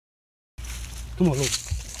Come on, Lola.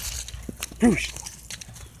 Bruce.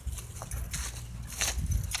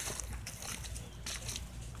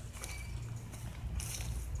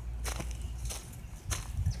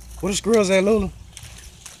 Where the squirrels at, Lola?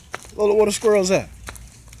 Lola, where the squirrels at?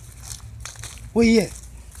 Where you at?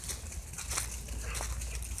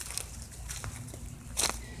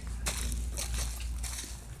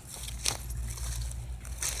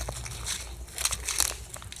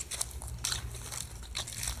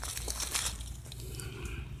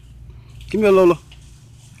 Come here, Lola.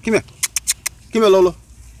 Come here. Come here, Lola.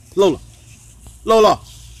 Lola. Lola.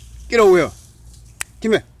 Get over here.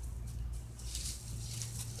 Come here.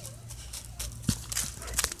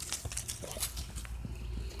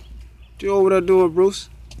 What you over there doing, Bruce?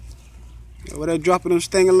 You over there dropping them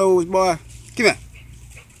stinging loads, boy. Come here.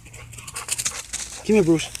 Come here,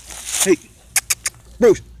 Bruce. Hey.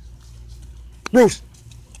 Bruce. Bruce.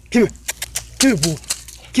 Come here. Come here, boy.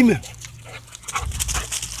 Come here.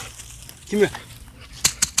 Come here.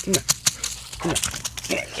 Come here. Come here. Come here.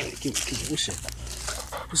 Come here. Come here. What's up?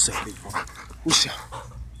 What's up, big boy? What's up?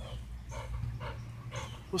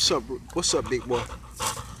 What's up, bro? What's up, big boy?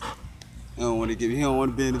 I don't want to give you. He don't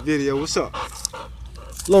want to be in the video. What's up?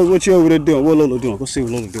 Lola, what you over there doing? What Lola doing? Go see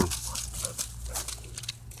what Lola doing.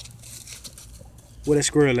 Where that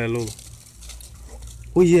squirrel at, Lola?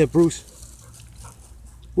 Where you at, Bruce?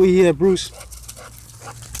 Where you at, Bruce?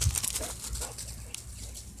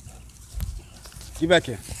 Get back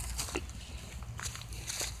here.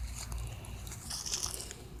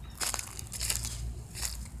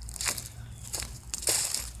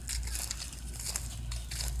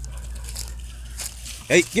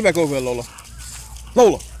 Hey, get back over here, Lola.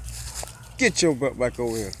 Lola, get your butt back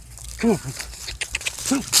over here. Come on.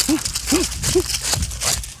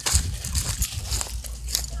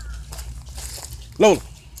 Lola,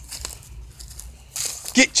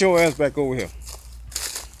 get your ass back over here.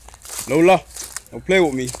 Lola, don't play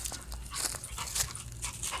with me.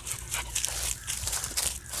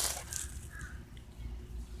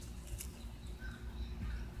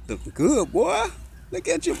 Looking good, boy. Look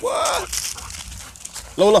at you, boy.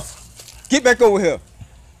 Lola, get back over here.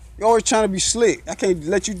 You're always trying to be slick. I can't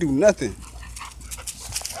let you do nothing.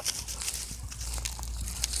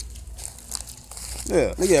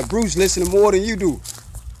 Yeah, look at Bruce listening more than you do.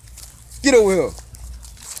 Get over here.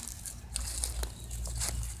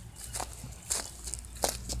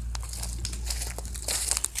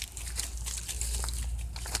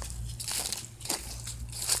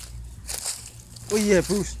 Where you at,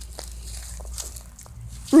 Bruce?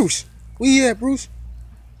 Bruce, where you at, Bruce?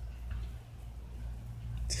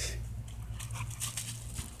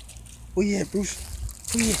 Where you at, Bruce?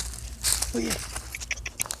 Where you at? Where you at?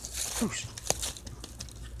 Bruce.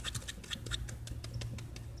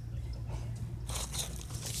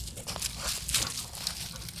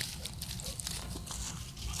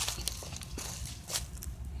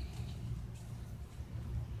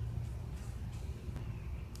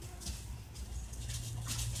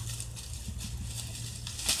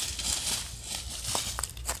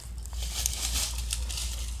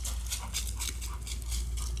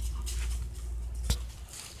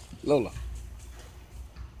 Lola.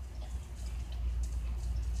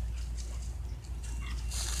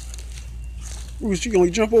 Bruce, you gonna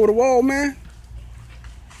jump over the wall, man?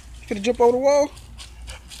 You gonna jump over the wall?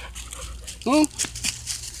 Huh?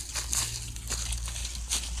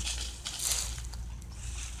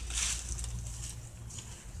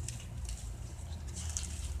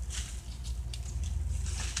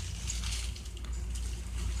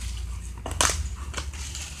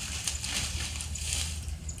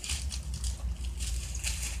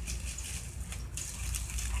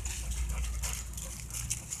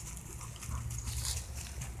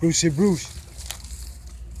 Bruce, hey, Bruce.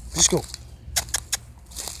 Let's go.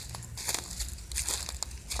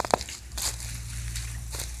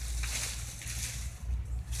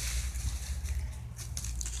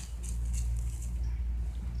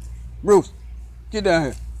 Bruce, get down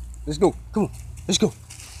here. Let's go. Come on. Let's go.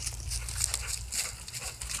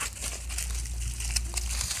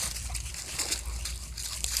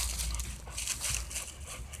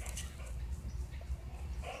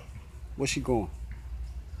 Where's she going?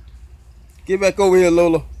 Get back over here,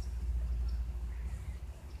 Lola.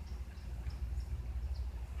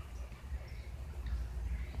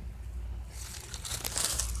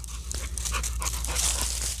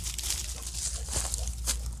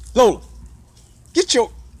 Lola, get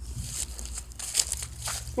your...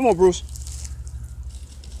 Come on, Bruce.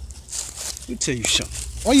 Let me tell you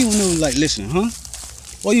something. Why you don't like listening, huh?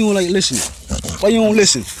 Why you don't like listening? Why you don't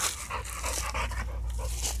listen?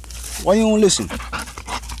 Why you don't listen?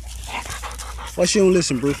 Why she don't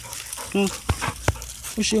listen, bro? Huh?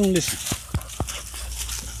 Why she don't listen?